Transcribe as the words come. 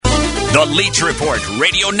The Leach Report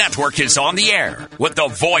radio network is on the air with the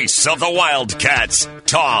voice of the Wildcats,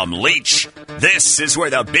 Tom Leach. This is where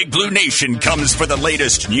the Big Blue Nation comes for the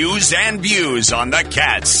latest news and views on the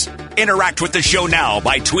Cats. Interact with the show now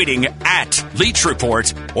by tweeting at Leach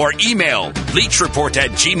Report or email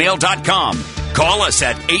leachreport@gmail.com. Call us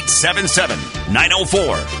at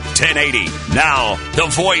 877-904-1080. Now, the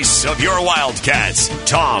voice of your Wildcats,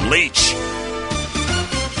 Tom Leach.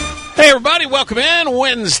 Hey, everybody, welcome in.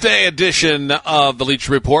 Wednesday edition of the Leach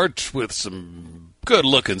Report with some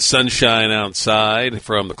good-looking sunshine outside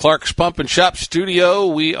from the Clark's Pump and Shop studio.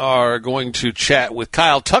 We are going to chat with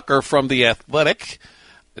Kyle Tucker from The Athletic,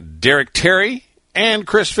 Derek Terry, and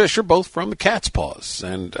Chris Fisher, both from the Cat's Paws.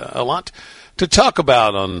 And a lot to talk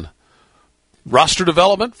about on roster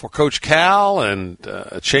development for Coach Cal and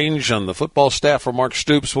a change on the football staff for Mark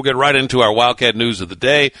Stoops. We'll get right into our Wildcat news of the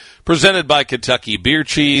day, presented by Kentucky Beer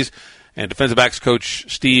Cheese. And defensive backs coach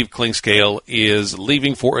Steve Klingscale is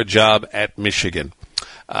leaving for a job at Michigan.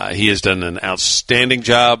 He has done an outstanding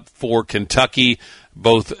job for Kentucky,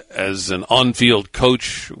 both as an on-field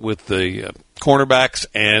coach with the cornerbacks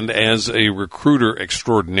and as a recruiter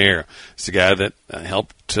extraordinaire. He's the guy that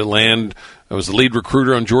helped to land, was the lead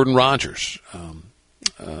recruiter on Jordan Rogers,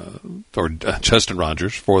 or Justin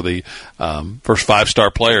Rogers, for the first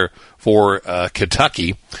five-star player for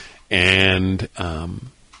Kentucky. And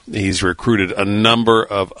he's recruited a number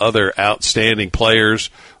of other outstanding players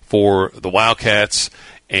for the Wildcats.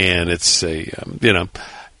 And it's you're not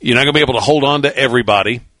going to be able to hold on to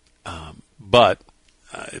everybody, but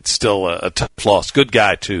it's still a tough loss. Good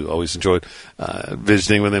guy, too. Always enjoyed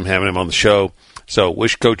visiting with him, having him on the show. So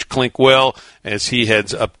wish Coach Klink well as he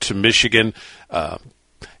heads up to Michigan.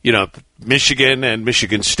 Michigan and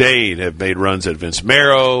Michigan State have made runs at Vince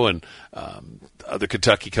Marrow and other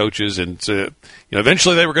Kentucky coaches. And,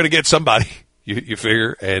 eventually they were going to get somebody, you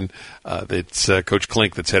figure. And it's Coach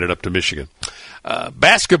Klink that's headed up to Michigan.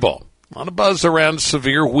 Basketball. A lot of buzz around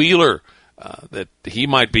Severe Wheeler, that he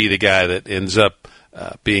might be the guy that ends up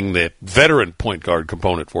being the veteran point guard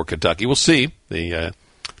component for Kentucky. We'll see. The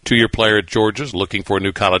two-year player at Georgia is looking for a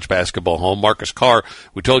new college basketball home. Marcus Carr,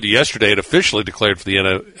 we told you yesterday, had officially declared for the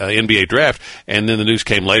NBA draft, and then the news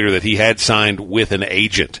came later that he had signed with an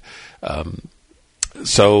agent.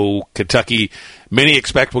 So Kentucky, many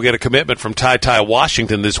expect will get a commitment from Ty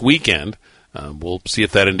Washington this weekend. We'll see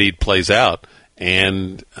if that indeed plays out.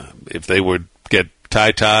 And if they would get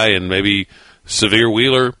Ty and maybe Severe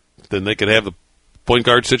Wheeler, then they could have the point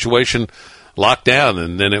guard situation locked down,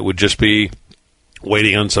 and then it would just be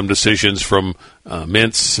waiting on some decisions from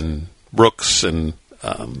Mintz and Brooks and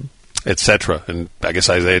et cetera, and I guess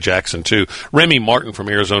Isaiah Jackson too. Remy Martin from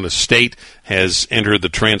Arizona State has entered the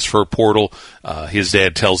transfer portal. His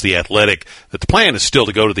dad tells The Athletic that the plan is still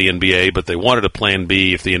to go to the NBA, but they wanted a plan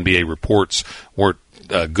B if the NBA reports weren't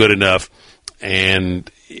good enough. And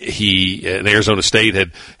Arizona State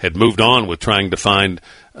had moved on with trying to find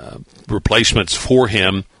replacements for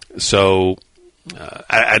him. So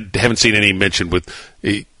I haven't seen any mention with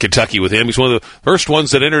Kentucky with him. He's one of the first ones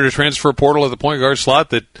that entered a transfer portal at the point guard slot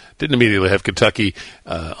that didn't immediately have Kentucky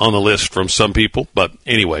on the list from some people. But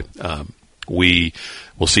anyway, we'll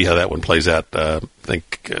see how that one plays out. I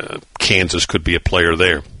think Kansas could be a player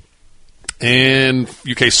there. And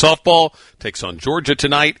UK softball takes on Georgia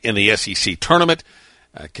tonight in the SEC tournament.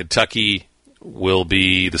 Kentucky will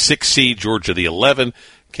be the 6th seed, Georgia the 11.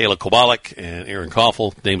 Kayla Kowalik and Aaron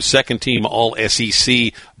Koffel named second team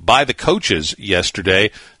All-SEC by the coaches yesterday.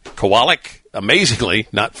 Kowalik, amazingly,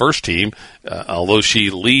 not first team, although she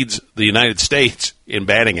leads the United States in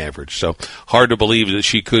batting average. So hard to believe that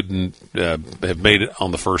she couldn't have made it on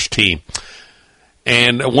the first team.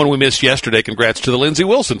 And one we missed yesterday, congrats to the Lindsey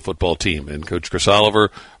Wilson football team and Coach Chris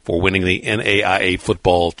Oliver for winning the NAIA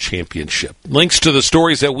football championship. Links to the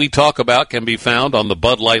stories that we talk about can be found on the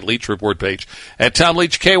Bud Light Leach Report page at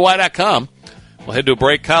TomLeachKY.com. We'll head to a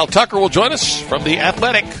break. Kyle Tucker will join us from The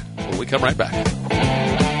Athletic when we come right back.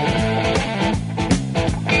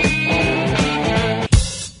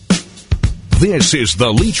 This is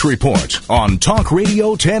the Leach Report on Talk Radio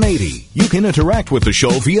 1080. You can interact with the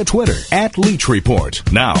show via Twitter at Leach Report.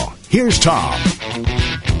 Now, here's Tom.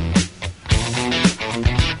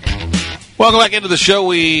 Welcome back into the show.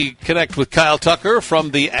 We connect with Kyle Tucker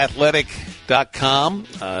from theathletic.com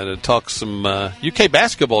to talk some UK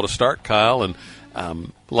basketball to start, Kyle, and a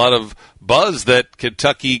lot of buzz that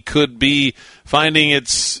Kentucky could be filling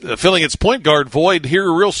its point guard void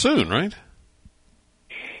here real soon, right?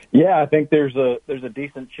 Yeah, I think there's a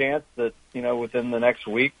decent chance that, within the next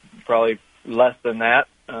week, probably less than that,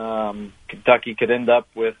 Kentucky could end up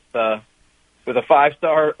with a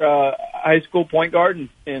 5-star high school point guard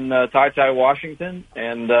in Ty Washington,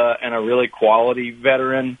 and a really quality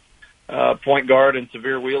veteran point guard in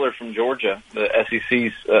Severe Wheeler from Georgia, the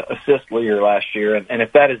SEC's assist leader last year. And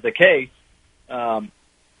if that is the case,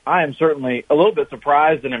 I am certainly a little bit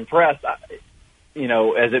surprised and impressed. You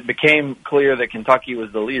know, as it became clear that Kentucky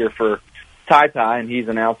was the leader for Ty, and he's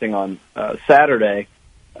announcing on Saturday,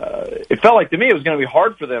 it felt like to me it was going to be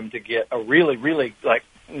hard for them to get a really, really, like,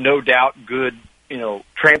 no doubt good, you know,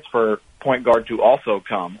 transfer point guard to also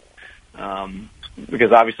come.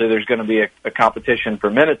 Because obviously there's going to be a competition for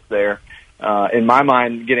minutes there. In my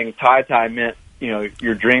mind, getting Ty meant, you know,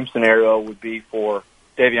 your dream scenario would be for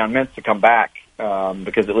Davion Mintz to come back,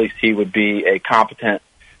 because at least he would be a competent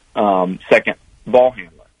second ball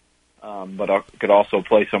handler, but could also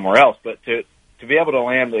play somewhere else. But to be able to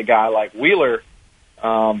land a guy like Wheeler,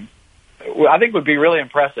 I think would be really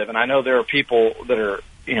impressive. And I know there are people that are,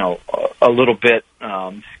 you know, a little bit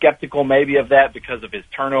skeptical maybe of that because of his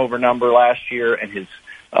turnover number last year and his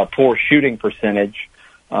poor shooting percentage.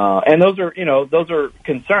 And those are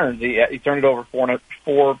concerns. He turned it over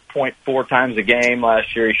 4.4 times a game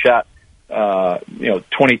last year. He shot,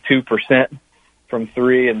 22% from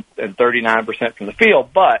three and 39% from the field.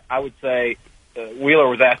 But I would say Wheeler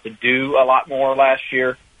was asked to do a lot more last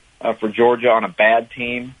year for Georgia on a bad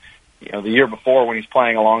team. You know, the year before when he's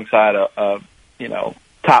playing alongside a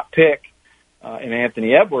top pick in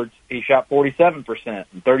Anthony Edwards, he shot 47%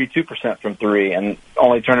 and 32% from three and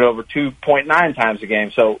only turned it over 2.9 times a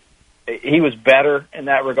game. So he was better in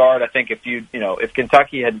that regard. I think if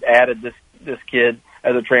Kentucky had added this kid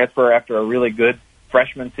as a transfer after a really good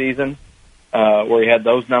freshman season, where he had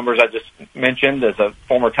those numbers I just mentioned as a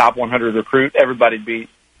former top 100 recruit, everybody'd be,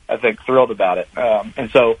 I think, thrilled about it.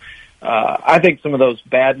 And so I think some of those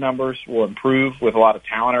bad numbers will improve with a lot of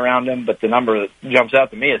talent around him, but the number that jumps out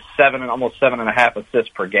to me is almost 7.5 assists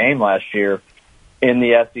per game last year in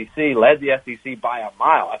the SEC, led the SEC by a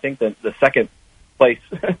mile. I think that the second place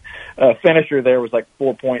finisher there was like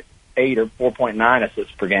 4.8 or 4.9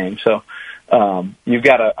 assists per game. So you've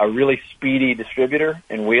got a really speedy distributor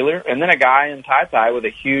in Wheeler, and then a guy in Ty with a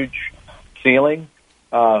huge ceiling,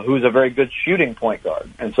 who's a very good shooting point guard.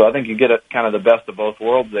 And so I think you get kind of the best of both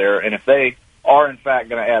worlds there. And if they are, in fact,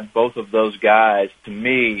 going to add both of those guys, to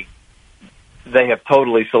me, they have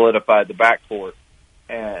totally solidified the backcourt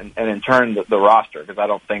and in turn the roster, because I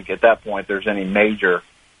don't think at that point there's any major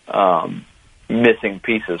missing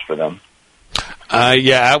pieces for them.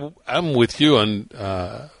 I'm with you on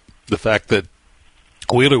the fact that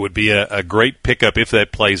Wheeler would be a great pickup if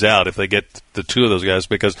that plays out, if they get the two of those guys,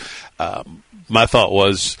 because my thought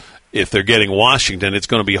was if they're getting Washington, it's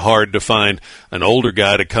going to be hard to find an older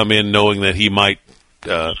guy to come in knowing that he might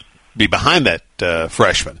be behind that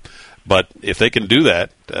freshman. But if they can do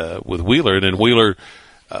that with Wheeler, and then Wheeler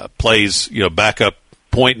plays backup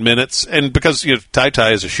point minutes, and because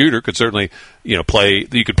Ty as a shooter could certainly play.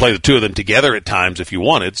 You could play the two of them together at times if you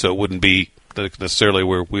wanted, so it wouldn't be necessarily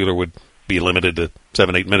where Wheeler would be limited to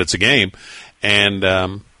 7-8 minutes a game. And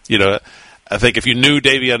I think if you knew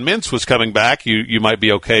Davion Mintz was coming back, you might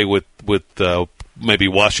be okay with maybe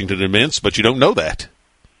Washington and Mintz, but you don't know that.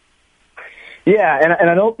 Yeah, and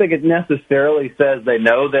I don't think it necessarily says they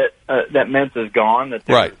know that Mintz is gone. That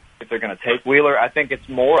right. If they're going to take Wheeler, I think it's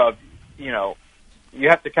more of you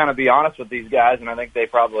have to kind of be honest with these guys, and I think they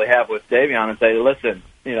probably have with Davion, and say, listen,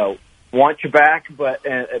 want you back, but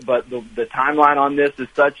the timeline on this is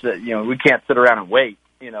such that we can't sit around and wait.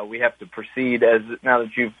 We have to proceed now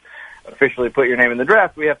that you've officially put your name in the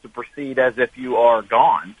draft. We have to proceed as if you are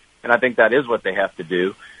gone, and I think that is what they have to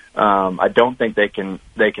do. I don't think they can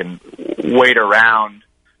wait around,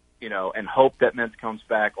 and hope that Mintz comes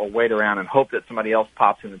back, or wait around and hope that somebody else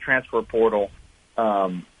pops in the transfer portal.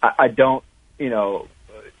 I don't,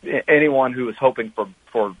 anyone who is hoping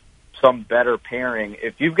for some better pairing,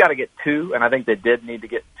 if you've got to get two, and I think they did need to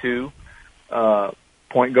get two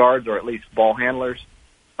point guards or at least ball handlers,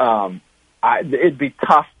 it'd be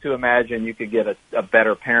tough to imagine you could get a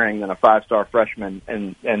better pairing than a 5-star freshman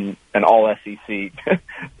and an all SEC,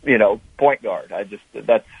 point guard.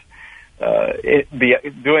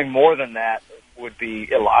 Doing more than that would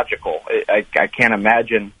be illogical. I can't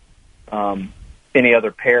imagine any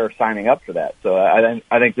other pair signing up for that. So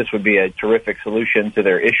I think this would be a terrific solution to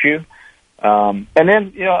their issue. And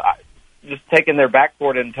then, just taking their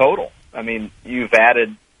backcourt in total. I mean, you've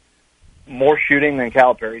added more shooting than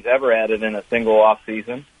Calipari's ever added in a single off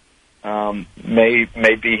season. May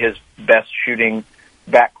be his best shooting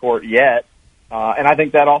backcourt yet. And I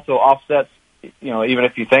think that also offsets, even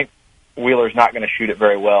if you think Wheeler's not going to shoot it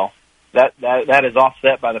very well, that is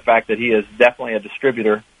offset by the fact that he is definitely a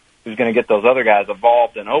distributor who's going to get those other guys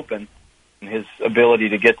involved and open, and his ability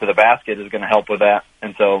to get to the basket is going to help with that.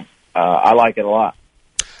 And so I like it a lot.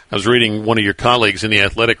 I was reading one of your colleagues in The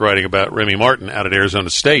Athletic writing about Remy Martin out at Arizona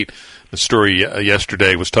State. The story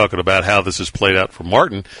yesterday was talking about how this has played out for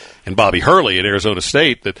Martin and Bobby Hurley at Arizona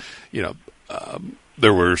State, that,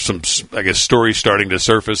 there were some, I guess, stories starting to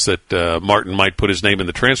surface that Martin might put his name in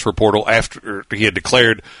the transfer portal after he had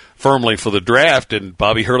declared firmly for the draft. And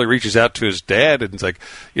Bobby Hurley reaches out to his dad and it's like,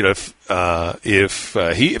 if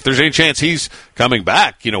there's any chance he's coming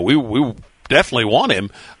back, we definitely want him.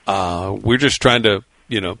 We're just trying to,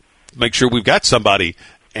 make sure we've got somebody.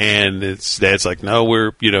 And his dad's like, no,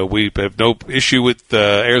 we have no issue with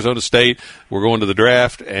Arizona State. We're going to the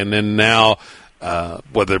draft. And then now,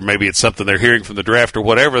 whether maybe it's something they're hearing from the draft or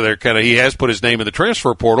whatever, he has put his name in the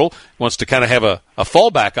transfer portal, wants to kind of have a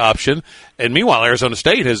fallback option. And meanwhile, Arizona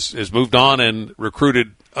State has moved on and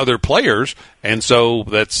recruited other players. And so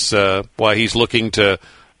that's why he's looking to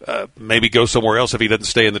maybe go somewhere else if he doesn't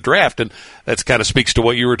stay in the draft. And that kind of speaks to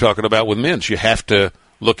what you were talking about with Mintz. You have to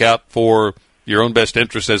look out for your own best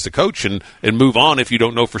interest as the coach and move on if you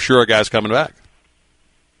don't know for sure a guy's coming back.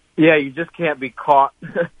 Yeah, you just can't be caught,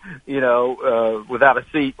 without a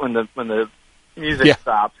seat when the music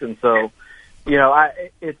stops. And so,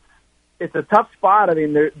 it's a tough spot. I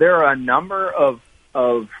mean, there are a number of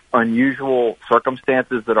unusual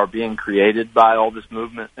circumstances that are being created by all this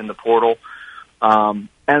movement in the portal. And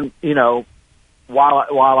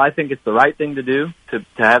while I think it's the right thing to do to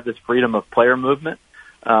have this freedom of player movement,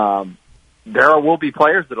 there will be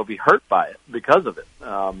players that will be hurt by it because of it,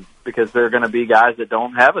 because there are going to be guys that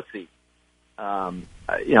don't have a seat.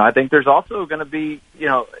 I think there's also going to be,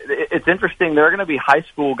 it's interesting. There are going to be high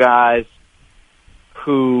school guys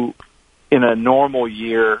who, in a normal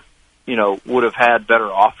year, would have had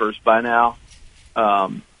better offers by now,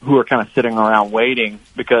 who are kind of sitting around waiting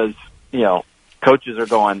because, coaches are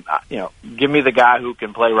going, give me the guy who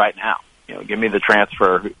can play right now. Give me the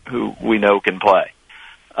transfer who we know can play.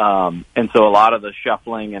 And so a lot of the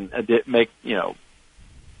shuffling and make,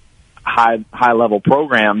 high level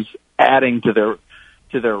programs adding to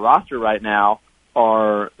their roster right now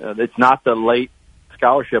are, it's not the late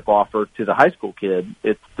scholarship offer to the high school kid.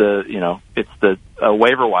 It's the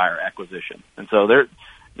waiver wire acquisition. And so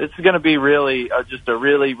this is going to be really just a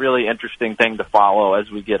really, really interesting thing to follow as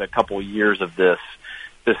we get a couple years of this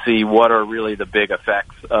to see what are really the big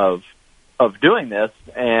effects of doing this.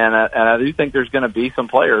 And I do think there's going to be some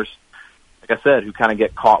players, like I said, who kind of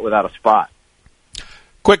get caught without a spot.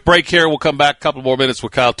 Quick break here. We'll come back a couple more minutes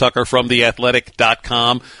with Kyle Tucker from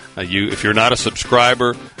theathletic.com. If you're not a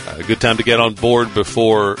subscriber, a good time to get on board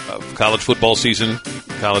before college football season,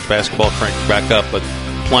 college basketball cranks back up, but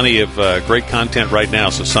plenty of great content right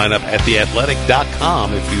now. So sign up at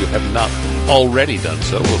theathletic.com if you have not already done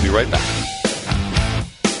so. We'll be right back.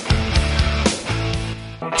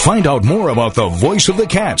 Find out more about the voice of the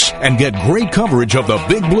Cats and get great coverage of the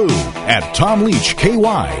Big Blue at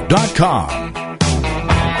TomLeachKY.com.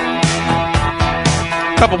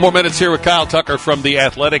 Couple more minutes here with Kyle Tucker from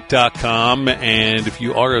theathletic.com. And if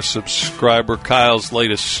you are a subscriber, Kyle's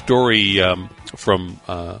latest story from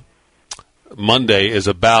Monday is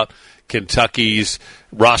about Kentucky's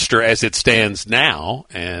roster as it stands now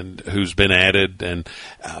and who's been added. And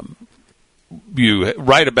you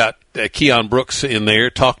write about Keon Brooks in there.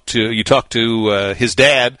 You talk to his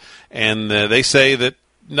dad, and they say that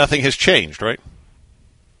nothing has changed, right?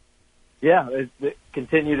 Yeah, they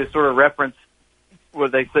continue to sort of reference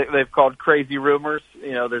what they say they've called crazy rumors.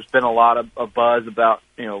 There's been a lot of buzz about,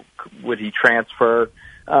 would he transfer?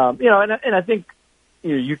 And I think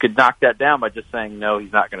you could knock that down by just saying no,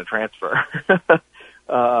 he's not going to transfer.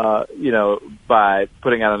 By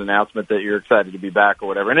putting out an announcement that you're excited to be back or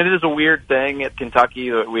whatever. And it is a weird thing at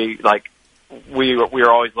Kentucky that we are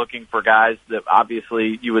always looking for guys that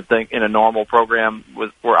obviously you would think in a normal program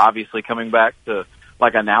were obviously coming back to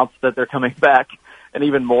announce that they're coming back. And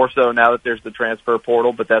even more so now that there's the transfer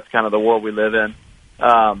portal, but that's kind of the world we live in.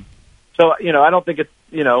 So, I don't think it's,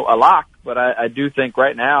 a lock, but I do think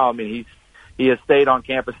right now, I mean, he has stayed on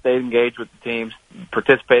campus, stayed engaged with the teams,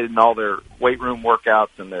 participated in all their weight room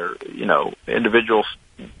workouts and their, individual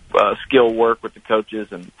skill work with the coaches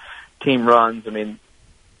and team runs. I mean,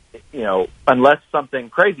 unless something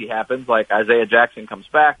crazy happens, like Isaiah Jackson comes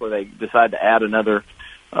back or they decide to add another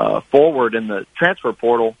forward in the transfer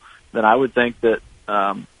portal, then I would think that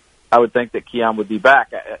Keon would be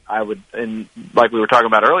back. I would, and like we were talking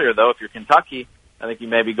about earlier, though, if you're Kentucky, I think you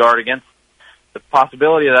maybe guard against the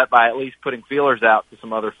possibility of that by at least putting feelers out to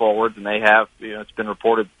some other forwards, and they have, it's been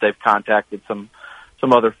reported that they've contacted some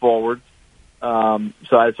other forwards.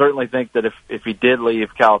 So I certainly think that if he did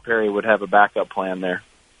leave, Calipari would have a backup plan there.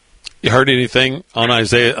 You heard anything on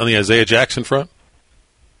the Isaiah Jackson front?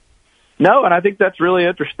 No, and I think that's really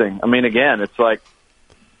interesting. I mean, again, it's like,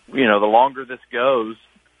 the longer this goes,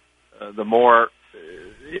 the more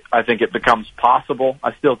I think it becomes possible.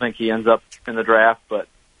 I still think he ends up in the draft, but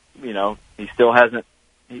he still hasn't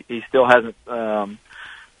done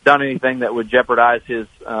anything that would jeopardize his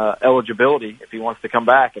eligibility if he wants to come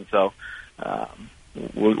back, and so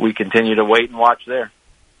we continue to wait and watch there.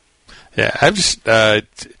 Yeah, I'm just.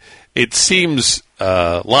 It seems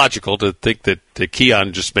logical to think that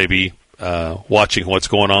Keon just maybe watching what's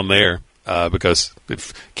going on there, because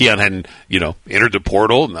if Keon hadn't, entered the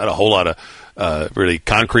portal, not a whole lot of really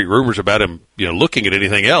concrete rumors about him, looking at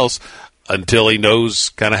anything else until he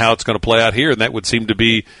knows kind of how it's going to play out here, and that would seem to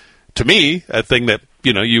be, to me, a thing that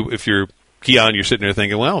if you're Keon, you're sitting there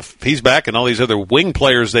thinking, well, if he's back and all these other wing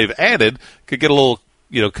players they've added could get a little,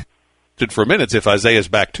 for minutes if Isaiah's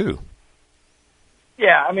back too.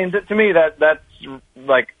 Yeah, I mean, to me,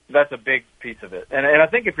 that's a big piece of it. And I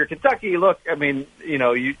think if you're Kentucky, look, I mean,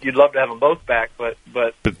 you'd love to have them both back, but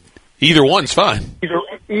either one's fine. Either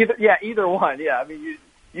one. Yeah, I mean,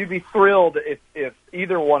 you'd be thrilled if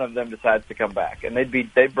either one of them decides to come back, and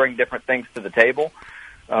they'd bring different things to the table.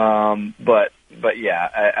 But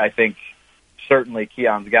yeah, I think certainly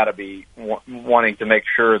Keon's got to be wanting to make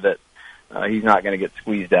sure that he's not going to get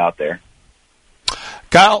squeezed out there.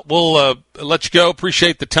 Kyle, we'll let you go.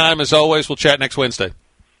 Appreciate the time as always. We'll chat next Wednesday.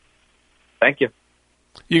 Thank you.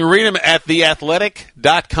 You can read him at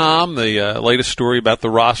theathletic.com. The latest story about the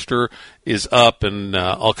roster is up, and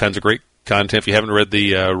all kinds of great content. If you haven't read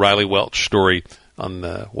the Riley Welch story on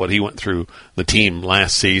what he went through the team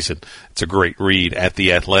last season, it's a great read at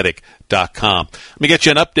theathletic.com. Let me get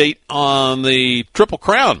you an update on the Triple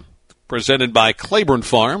Crown presented by Claiborne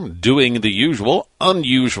Farm, doing the usual,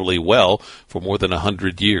 unusually well for more than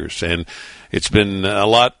 100 years. And it's been a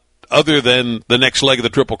lot other than the next leg of the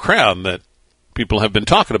Triple Crown that people have been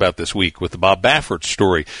talking about this week with the Bob Baffert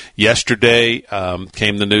story. Yesterday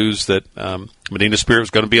came the news that Medina Spirit was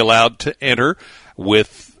going to be allowed to enter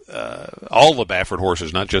with all the Baffert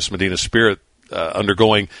horses, not just Medina Spirit,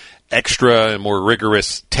 undergoing extra and more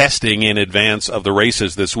rigorous testing in advance of the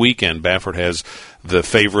races this weekend. Baffert has the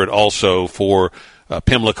favorite also for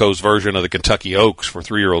Pimlico's version of the Kentucky Oaks for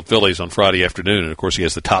 3-year-old fillies on Friday afternoon. And, of course, he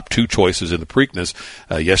has the top two choices in the Preakness.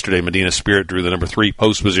 Yesterday, Medina Spirit drew the number 3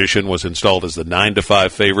 post position, was installed as the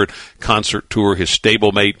 9-5 favorite. Concert Tour, his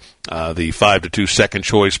stablemate, the 5-2 second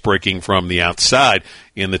choice, breaking from the outside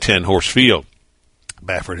in the 10-horse field.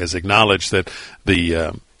 Baffert has acknowledged that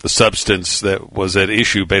the substance that was at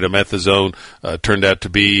issue, betamethasone, turned out to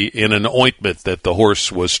be in an ointment that the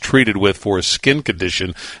horse was treated with for a skin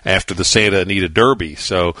condition after the Santa Anita Derby.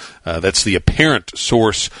 So that's the apparent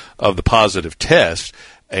source of the positive test.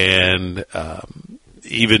 And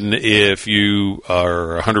even if you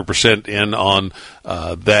are 100% in on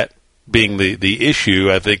that being the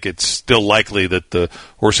issue, I think it's still likely that the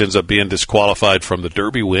horse ends up being disqualified from the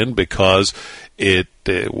Derby win because it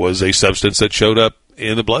was a substance that showed up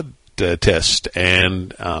in the blood test,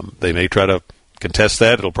 and they may try to contest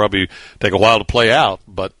that. It'll probably take a while to play out,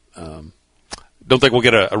 but don't think we'll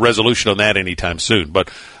get a resolution on that anytime soon. But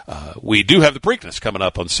we do have the Preakness coming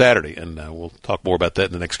up on Saturday, and we'll talk more about that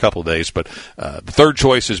in the next couple of days. But the third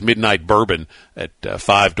choice is Midnight Bourbon at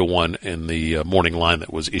 5-1 in the morning line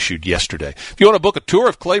that was issued yesterday. If you want to book a tour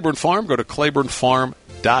of Claiborne Farm, go to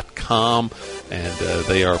claibornefarm.com, and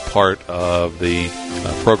they are part of the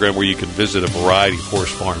program where you can visit a variety of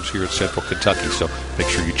horse farms here in central Kentucky. So make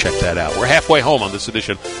sure you check that out. We're halfway home on this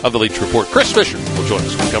edition of the Leach Report. Chris Fisher will join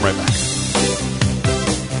us. We'll come right back.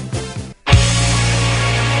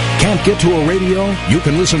 Can't get to a radio? You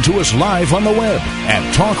can listen to us live on the web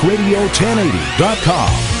at talkradio1080.com.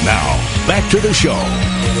 Now, back to the show.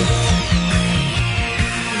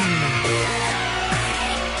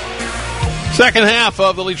 Second half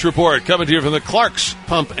of the Leach Report coming to you from the Clark's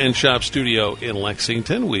Pump and Shop Studio in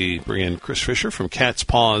Lexington. We bring in Chris Fisher from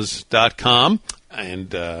catspaws.com.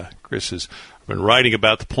 And Chris has been writing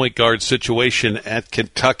about the point guard situation at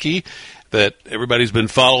Kentucky that everybody's been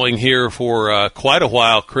following here for quite a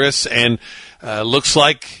while, Chris, and looks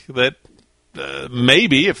like that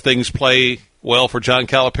maybe if things play well for John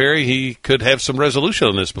Calipari, he could have some resolution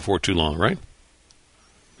on this before too long, right?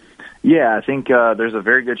 Yeah, I think there's a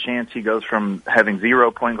very good chance he goes from having 0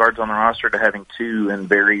 point guards on the roster to having 2 in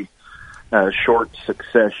very short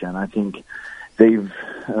succession. I think they've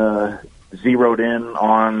zeroed in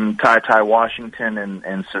on Ty Washington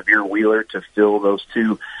and Severe Wheeler to fill those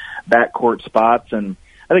 2 backcourt spots, and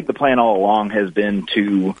I think the plan all along has been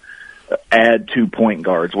to add 2 point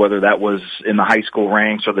guards, whether that was in the high school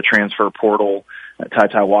ranks or the transfer portal.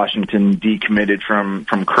 Ty Washington decommitted from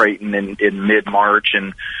Creighton in mid-March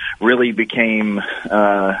and really became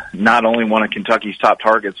not only one of Kentucky's top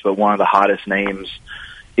targets, but one of the hottest names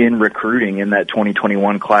in recruiting in that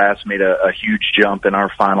 2021 class. Made a huge jump in our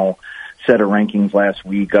final set of rankings last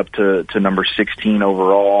week, up to number 16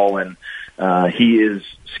 overall, and he is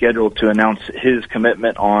scheduled to announce his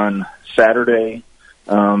commitment on Saturday.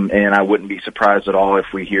 And I wouldn't be surprised at all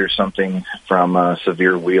if we hear something from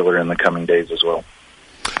Severe Wheeler in the coming days as well.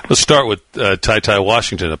 Let's start with Ty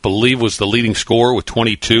Washington. I believe was the leading scorer with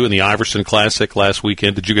 22 in the Iverson Classic last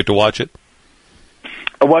weekend. Did you get to watch it?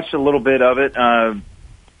 I watched a little bit of it.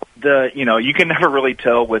 You can never really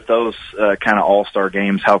tell with those kind of all-star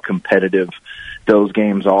games how competitive those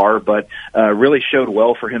games are, but really showed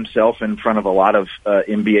well for himself in front of a lot of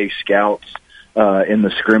NBA scouts in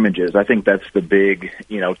the scrimmages. I think that's the big,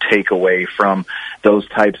 takeaway from those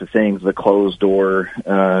types of things, the closed door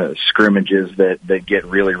scrimmages that get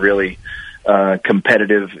really, really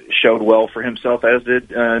competitive. Showed well for himself, as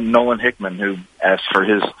did Nolan Hickman, who asked for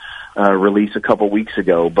his release a couple weeks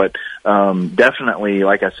ago. But definitely,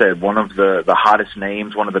 like I said, one of the hottest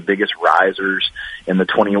names, one of the biggest risers in the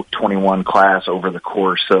 2021 class over the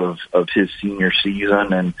course of his senior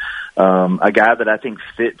season, and a guy that I think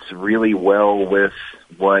fits really well with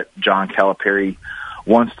what John Calipari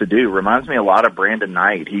wants to do. Reminds me a lot of Brandon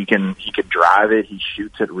Knight. He can drive it. He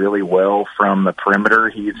shoots it really well from the perimeter.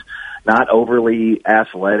 He's not overly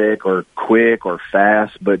athletic or quick or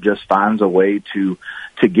fast, but just finds a way to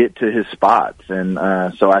get to his spots. And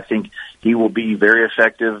so I think he will be very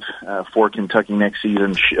effective for Kentucky next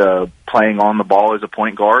season, playing on the ball as a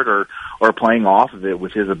point guard or playing off of it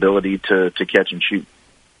with his ability to catch and shoot.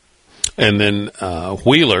 And then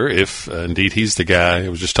Wheeler, if indeed he's the guy, I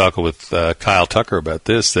was just talking with Kyle Tucker about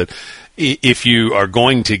this, that if you are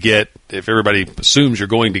going to get, if everybody assumes you're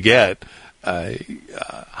going to get a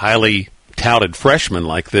highly touted freshman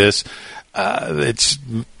like this, it's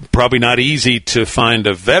probably not easy to find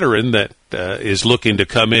a veteran that is looking to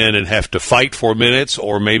come in and have to fight for minutes,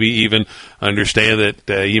 or maybe even understand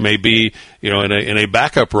that you may be, in a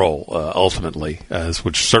backup role ultimately,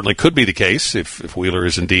 which certainly could be the case if Wheeler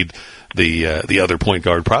is indeed the other point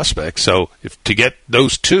guard prospect. So to get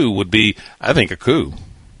those two would be, I think, a coup.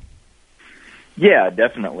 Yeah,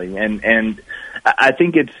 definitely, and I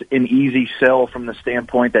think it's an easy sell from the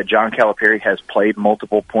standpoint that John Calipari has played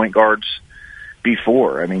multiple point guards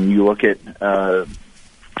before. I mean, you look at,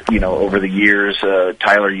 over the years,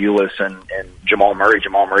 Tyler Ulis and Jamal Murray.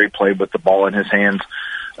 Jamal Murray played with the ball in his hands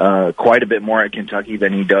quite a bit more at Kentucky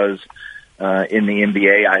than he does in the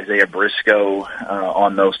NBA. Isaiah Briscoe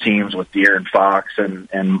on those teams with De'Aaron Fox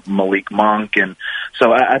and Malik Monk. And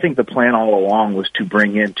so I think the plan all along was to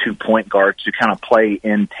bring in 2 point guards to kind of play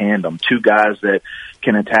in tandem, 2 guys that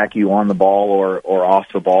can attack you on the ball or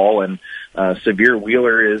off the ball. And Severe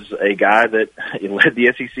Wheeler is a guy that led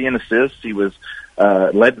the SEC in assists. He was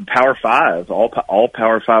led the Power 5, all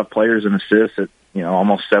Power 5 players in assists at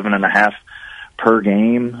almost 7.5 per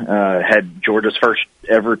game. Had Georgia's first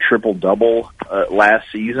ever triple-double last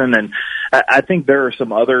season. And I think there are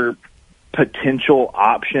some other potential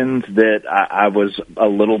options that I was a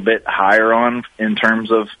little bit higher on in terms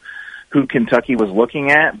of who Kentucky was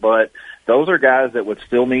looking at, but those are guys that would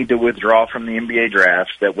still need to withdraw from the NBA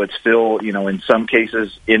draft, that would still, in some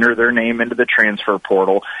cases, enter their name into the transfer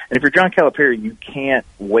portal. And if you're John Calipari, you can't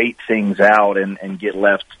wait things out and get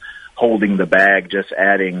left holding the bag, just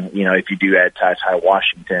adding, if you do add Ty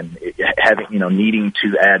Washington, needing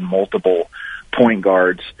to add multiple point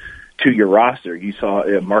guards to your roster. You saw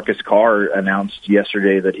Marcus Carr announced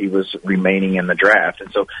yesterday that he was remaining in the draft.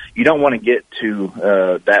 And so you don't want to get to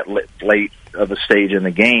that late of a stage in the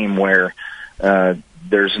game where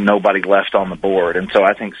there's nobody left on the board. And so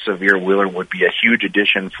I think Severe Wheeler would be a huge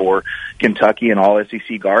addition for Kentucky and all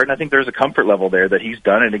SEC guard. And I think there's a comfort level there that he's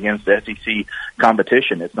done it against the SEC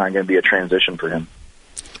competition. It's not going to be a transition for him.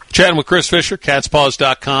 Chatting with Chris Fisher,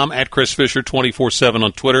 catspaws.com, at Chris Fisher 24/7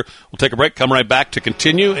 on Twitter. We'll take a break, come right back to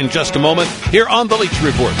continue in just a moment here on the Leach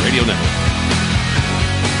Report Radio Network.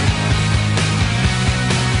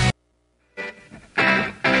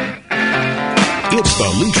 It's the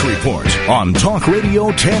Leach Report on Talk Radio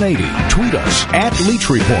 1080. Tweet us at Leach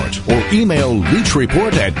Report or email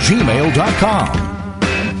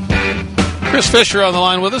leachreport@gmail.com. Chris Fisher on the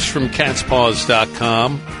line with us from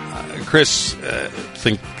catspaws.com. Chris, I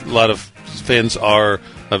think a lot of fans are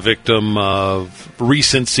a victim of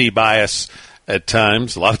recency bias at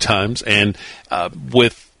times, a lot of times, and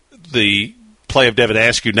with the play of Devin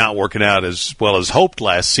Askew not working out as well as hoped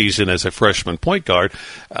last season as a freshman point guard,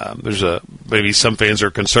 maybe some fans are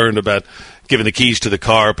concerned about giving the keys to the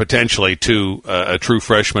car potentially to a true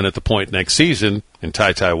freshman at the point next season in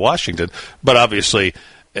Ty Washington. But obviously,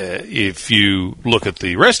 if you look at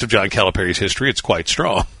the rest of John Calipari's history, it's quite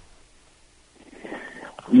strong.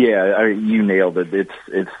 Yeah, you nailed it.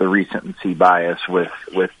 It's the recency bias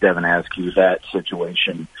with Devin Askew. That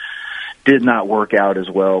situation did not work out as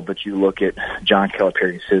well, but you look at John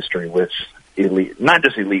Calipari's history with elite, not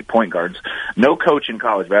just elite point guards. No coach in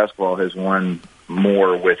college basketball has won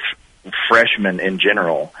more with freshmen in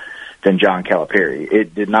general than John Calipari.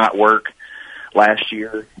 It did not work last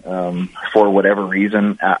year for whatever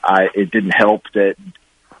reason. It didn't help that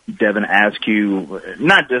Devin Askew,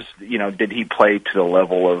 not just, did he play to the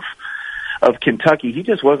level of Kentucky, he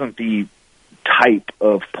just wasn't the type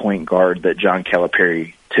of point guard that John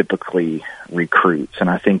Calipari typically recruits. And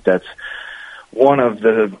I think that's one of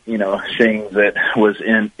the, things that was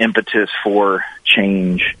in impetus for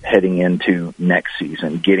change heading into next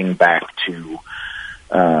season, getting back to,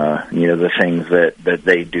 the things that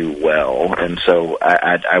they do well. And so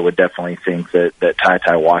I would definitely think that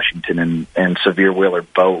Ty Washington and Severe Wheeler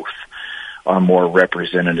both are more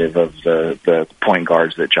representative of the point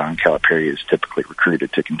guards that John Calipari has typically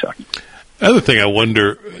recruited to Kentucky. Other thing I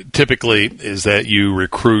wonder typically is that you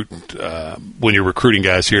recruit, when you're recruiting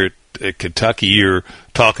guys here at Kentucky, you're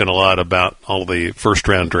talking a lot about all the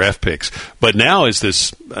first-round draft picks. But now as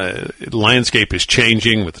this landscape is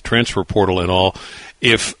changing with the transfer portal and all,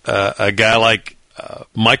 if a guy like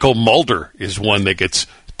Michael Mulder is one that gets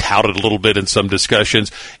touted a little bit in some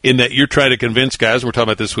discussions, in that you're trying to convince guys, and we're talking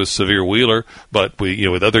about this with Severe Wheeler, but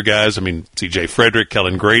with other guys, C.J. Frederick,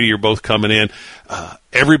 Kellen Grady are both coming in.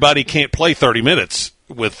 Everybody can't play 30 minutes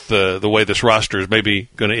with the way this roster is maybe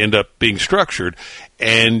going to end up being structured.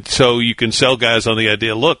 And so you can sell guys on the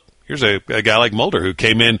idea, look, here's a guy like Mulder who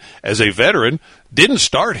came in as a veteran, didn't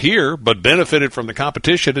start here, but benefited from the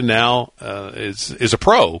competition, and now is a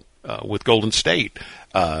pro with Golden State.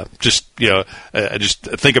 Just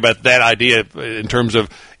think about that idea in terms of,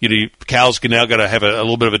 Cal's now got to have a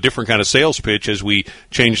little bit of a different kind of sales pitch as we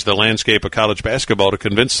change the landscape of college basketball to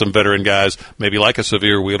convince some veteran guys, maybe like a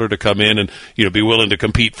Severe Wheeler, to come in and, be willing to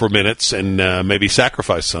compete for minutes and maybe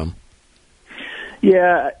sacrifice some.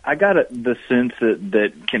 Yeah, I got the sense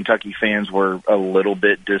that Kentucky fans were a little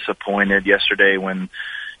bit disappointed yesterday when,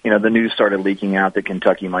 the news started leaking out that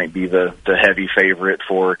Kentucky might be the heavy favorite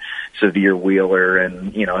for Severe Wheeler,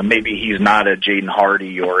 and maybe he's not a Jaden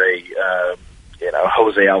Hardy or a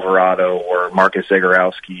Jose Alvarado or Marcus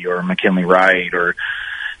Zagorowski or McKinley Wright or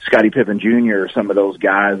Scottie Pippen Jr. or some of those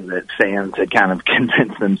guys that fans had kind of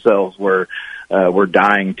convinced themselves were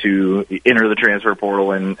dying to enter the transfer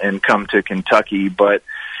portal and come to Kentucky. But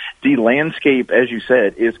the landscape, as you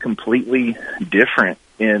said, is completely different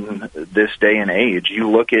in this day and age. You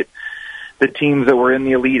look at the teams that were in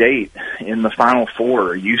the Elite Eight, in the Final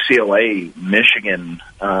Four, UCLA, Michigan,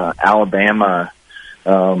 Alabama,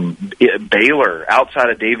 Baylor,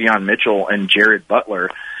 outside of Davion Mitchell and Jared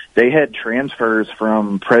Butler, they had transfers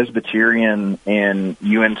from Presbyterian and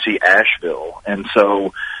UNC Asheville. And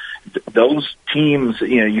so those teams,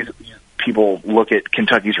 people look at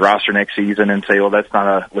Kentucky's roster next season and say, well, that's not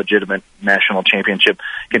a legitimate national championship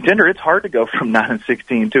contender. It's hard to go from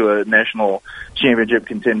 9-16 to a national championship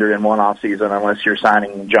contender in one offseason unless you're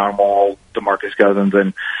signing John Wall, DeMarcus Cousins,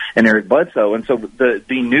 and Eric Bledsoe. And so the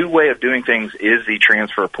new way of doing things is the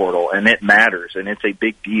transfer portal, and it matters, and it's a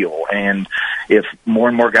big deal. And if more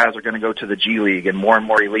and more guys are going to go to the G League and more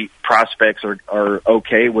elite prospects are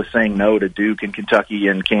okay with saying no to Duke and Kentucky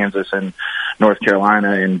and Kansas and North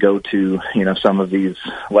Carolina and go to, some of these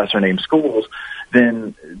lesser-named schools,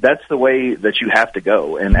 then that's the way that you have to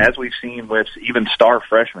go. And as we've seen with even star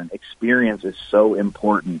freshmen, experience is so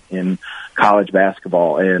important in college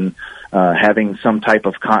basketball, and having some type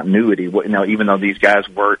of continuity. Even though these guys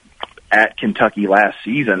were at Kentucky last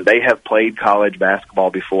season, they have played college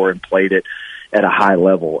basketball before and played it at a high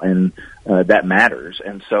level, and that matters.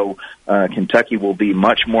 And so Kentucky will be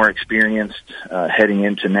much more experienced heading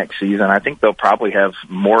into next season. I think they'll probably have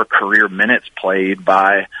more career minutes played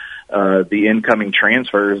by the incoming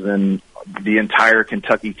transfers than the entire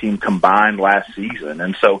Kentucky team combined last season.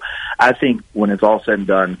 And so I think when it's all said and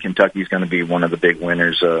done, Kentucky's going to be one of the big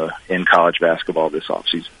winners in college basketball this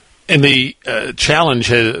offseason. And the challenge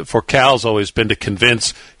for Cal's always been to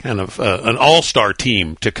convince kind of an all-star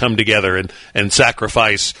team to come together and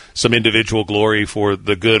sacrifice some individual glory for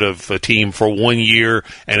the good of a team for 1 year,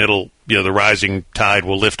 and it'll, the rising tide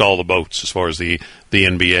will lift all the boats as far as the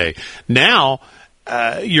NBA. Now,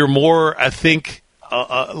 you're more, I think,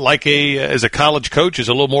 as a college coach, is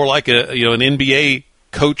a little more like an NBA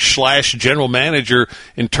coach / general manager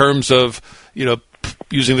in terms of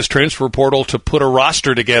using this transfer portal to put a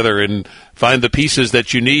roster together and find the pieces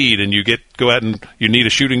that you need, and go out and you need a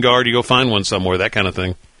shooting guard, you go find one somewhere, that kind of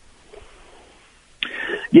thing.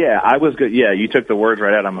 Yeah, I was good. Yeah, you took the words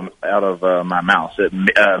right out of my mouth.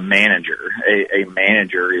 Manager, a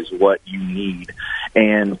manager is what you need,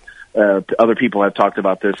 and other people have talked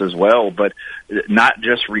about this as well. But not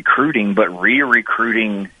just recruiting, but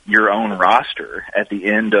re-recruiting your own roster at the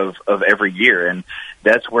end of every year, and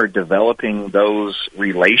that's where developing those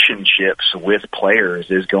relationships with players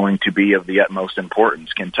is going to be of the utmost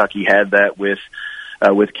importance. Kentucky had that with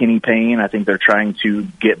Kenny Payne. I think they're trying to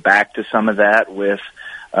get back to some of that with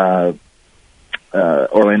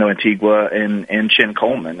Orlando Antigua and Chin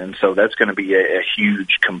Coleman. And so that's going to be a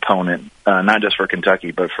huge component, not just for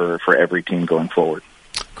Kentucky, but for every team going forward.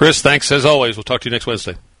 Chris, thanks as always. We'll talk to you next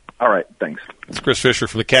Wednesday. All right, thanks. It's Chris Fisher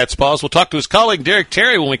from the Cat's Paws. We'll talk to his colleague Derek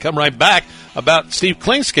Terry when we come right back about Steve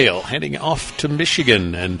Klingscale heading off to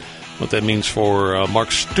Michigan and what that means for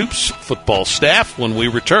Mark Stoops' football staff when we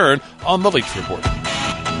return on the Leach Report.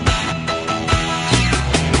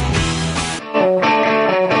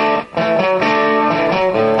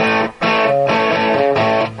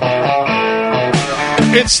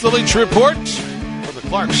 It's the Leach Report from the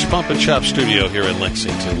Clark's Pump and Shop studio here in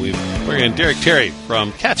Lexington. We're in Derek Terry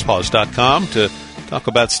from catspaws.com to talk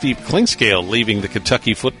about Steve Klingscale leaving the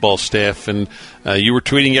Kentucky football staff. And you were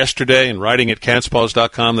tweeting yesterday and writing at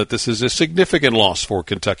catspaws.com that this is a significant loss for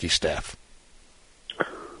Kentucky staff.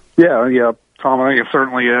 Yeah, Tom, I think it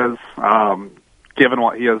certainly is. Given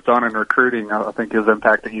what he has done in recruiting, I think his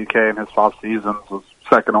impact at UK in his 5 seasons was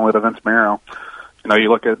second only to Vince Marrow.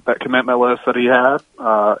 You look at that commitment list that he had,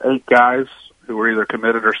 8 guys who were either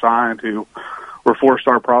committed or signed who were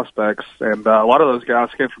 4-star prospects. And a lot of those guys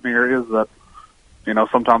came from areas that,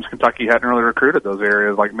 sometimes Kentucky hadn't really recruited those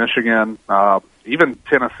areas, like Michigan, even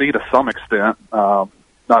Tennessee to some extent. Not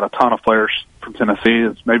a ton of players from Tennessee.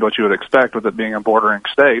 It's maybe what you would expect with it being a bordering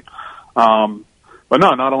state. But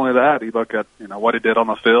no, not only that, you look at, what he did on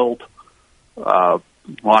the field.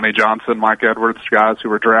 Lonnie Johnson, Mike Edwards, guys who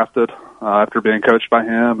were drafted after being coached by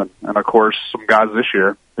him, and of course some guys this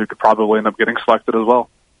year who could probably end up getting selected as well.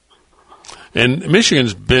 And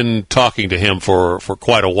Michigan's been talking to him for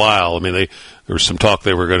quite a while. I mean, there was some talk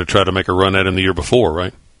they were going to try to make a run at him the year before,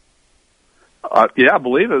 right? Yeah, I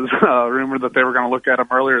believe it was rumored that they were going to look at him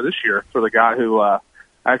earlier this year for the guy who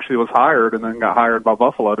actually was hired and then got hired by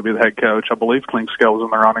Buffalo to be the head coach. I believe Klingscale was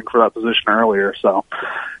in the running for that position earlier. So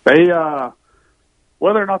they,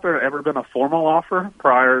 whether or not there had ever been a formal offer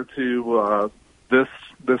prior to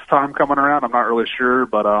this time coming around, I'm not really sure,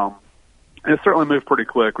 but it certainly moved pretty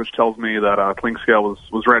quick, which tells me that Klingscale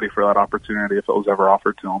was ready for that opportunity if it was ever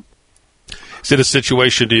offered to him. Is it a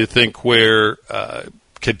situation, do you think, where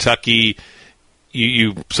Kentucky,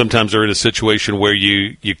 you sometimes are in a situation where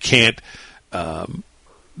you can't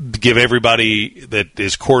give everybody that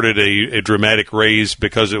is courted a dramatic raise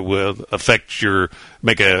because it will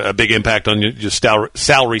make a big impact on your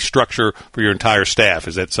salary structure for your entire staff?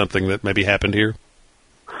 Is that something that maybe happened here?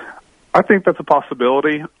 I think that's a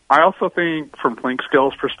possibility. I also think from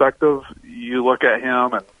Klingscale's perspective, you look at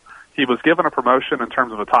him and he was given a promotion in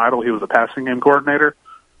terms of a title. He was a passing game coordinator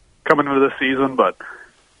coming into this season, but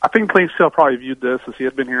I think Klingscale probably viewed this as he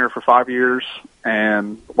had been here for 5 years,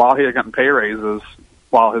 and while he had gotten pay raises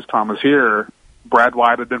while his time was here, Brad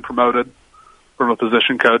White had been promoted from a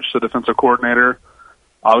position coach to defensive coordinator.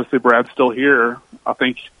 Obviously, Brad's still here. I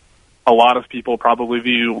think a lot of people probably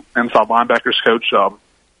view inside linebackers coach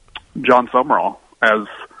John Summerall as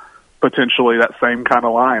potentially that same kind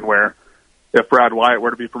of line where if Brad White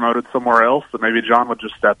were to be promoted somewhere else, then maybe John would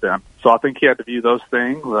just step in. So I think he had to view those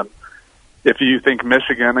things. And if you think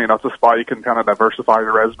Michigan, it's a spot you can kind of diversify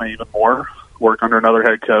your resume even more, work under another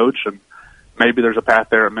head coach, and maybe there's a path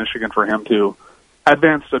there at Michigan for him to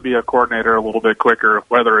advance to be a coordinator a little bit quicker,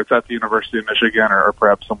 whether it's at the University of Michigan or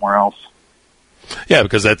perhaps somewhere else. Yeah,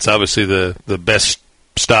 because that's obviously the best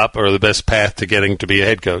stop or the best path to getting to be a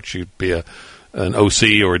head coach. You'd be an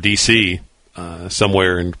OC or a DC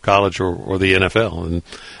somewhere in college or the NFL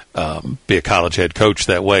and be a college head coach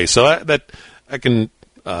that way. So I can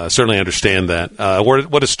certainly understand that.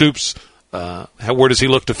 What is Stoops? Where does he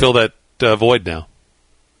look to fill that void now?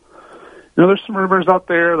 There's some rumors out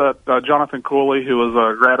there that Jonathan Cooley, who was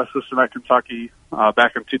a grad assistant at Kentucky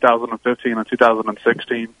back in 2015 and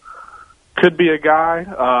 2016, could be a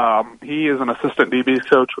guy. He is an assistant DB's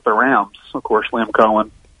coach with the Rams. Of course, Liam Cohen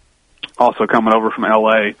also coming over from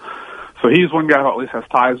L.A. So he's one guy who at least has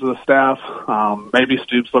ties to the staff. Maybe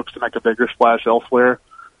Stoops looks to make a bigger splash elsewhere.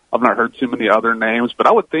 I've not heard too many other names, but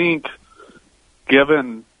I would think,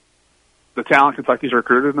 given the talent Kentucky's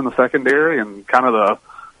recruited in the secondary and kind of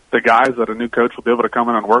the guys that a new coach will be able to come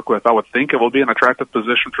in and work with, I would think it will be an attractive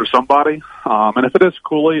position for somebody. And if it is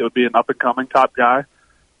Cooley, it would be an up-and-coming top guy,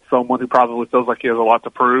 someone who probably feels like he has a lot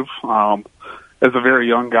to prove. Is a very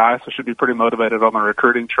young guy, so should be pretty motivated on the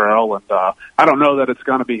recruiting trail. And I don't know that it's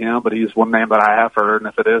going to be him, but he's one name that I have heard.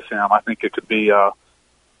 And if it is him, I think it could be a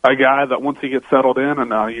guy that once he gets settled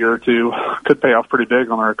in a year or two could pay off pretty big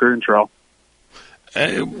on the recruiting trail.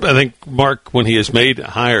 I think, Mark, when he has made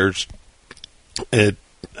hires,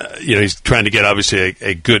 he's trying to get obviously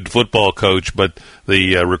a good football coach, but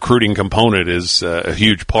the recruiting component is a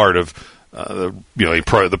huge part of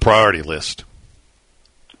the priority list.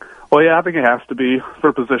 Well, yeah, I think it has to be for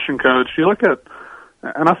a position coach. You look at,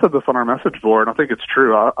 and I said this on our message board, and I think it's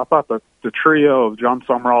true. I thought the trio of John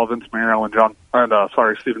Summerall, Vince Marrow, and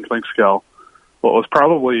Stephen Klinkscale, was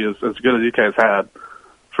probably as good as UK has had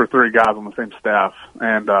for three guys on the same staff.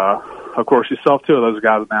 And of course, you still have two of those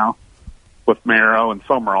guys now with Marrow and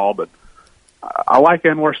Summerall. But I like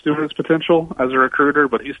Anwar Stewart's potential as a recruiter,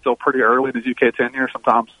 but he's still pretty early in his UK tenure.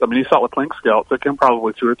 Sometimes, I mean, you saw it with Klinkscale. It took him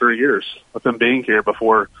probably 2 or 3 years with him being here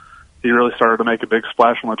before he really started to make a big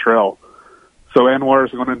splash on the trail. So Anwar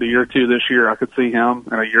is going into year 2 this year. I could see him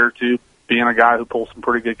in a year or two being a guy who pulls some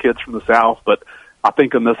pretty good kids from the South. But I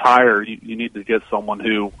think in this hire, you need to get someone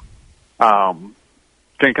who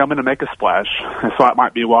can come in and make a splash. And so that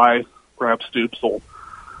might be why perhaps Stoops will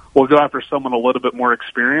go after someone a little bit more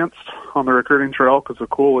experienced on the recruiting trail, because with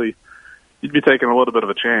Cooley, you'd be taking a little bit of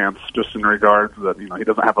a chance just in regards that, he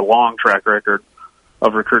doesn't have a long track record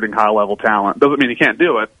of recruiting high-level talent. Doesn't mean he can't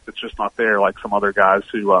do it. It's just not there like some other guys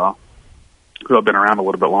who have been around a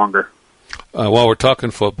little bit longer. While we're talking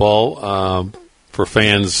football, for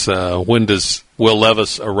fans, when does Will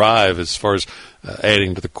Levis arrive as far as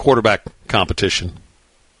adding to the quarterback competition?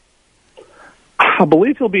 I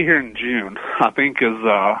believe he'll be here in June, I think is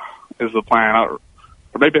the plan, or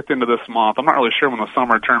maybe at the end of this month. I'm not really sure when the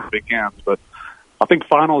summer term begins, but I think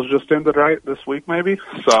finals just ended this week, maybe.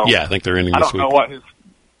 So yeah, I think they're ending this week.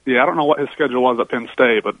 I don't know what his schedule was at Penn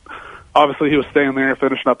State, but obviously he was staying there,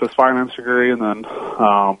 finishing up his finance degree, and then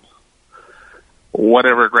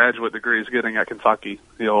whatever graduate degree he's getting at Kentucky,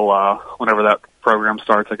 he'll whenever that program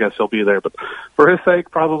starts, I guess he'll be there. But for his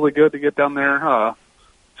sake, probably good to get down there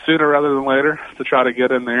sooner rather than later to try to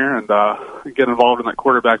get in there and get involved in that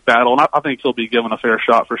quarterback battle. And I think he'll be given a fair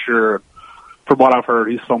shot for sure. From what I've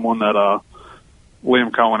heard, he's someone that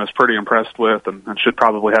Liam Cohen is pretty impressed with and should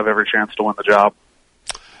probably have every chance to win the job.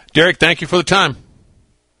 Derek, thank you for the time.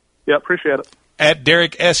 Yeah, appreciate it. At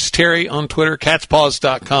Derek S. Terry on Twitter,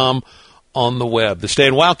 catspaws.com on the web. This day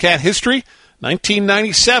in Wildcat history,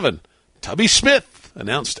 1997, Tubby Smith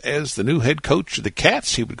announced as the new head coach of the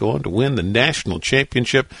Cats. He would go on to win the national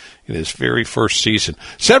championship in his very first season.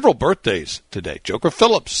 Several birthdays today. Joker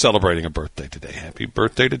Phillips celebrating a birthday today. Happy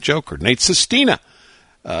birthday to Joker. Nate Sestina,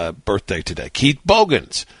 birthday today. Keith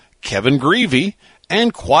Bogans, Kevin Greavy,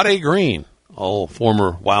 and Quade Green, all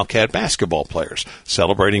former Wildcat basketball players,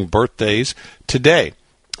 celebrating birthdays today.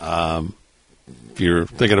 If you're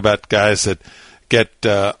thinking about guys that get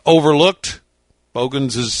overlooked,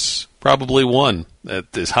 Bogans is probably one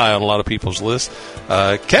that is high on a lot of people's list.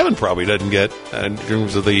 Kevin probably doesn't get, in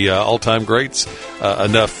terms of the all-time greats,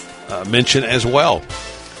 enough mention as well.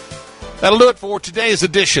 That'll do it for today's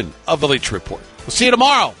edition of the Leach Report. We'll see you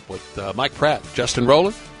tomorrow with Mike Pratt, Justin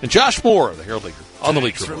Rowland, and Josh Moore, the Herald Leader, on the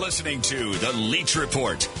Leach Report. Thanks for listening to the Leach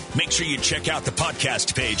Report. Make sure you check out the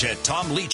podcast page at Tom Leach.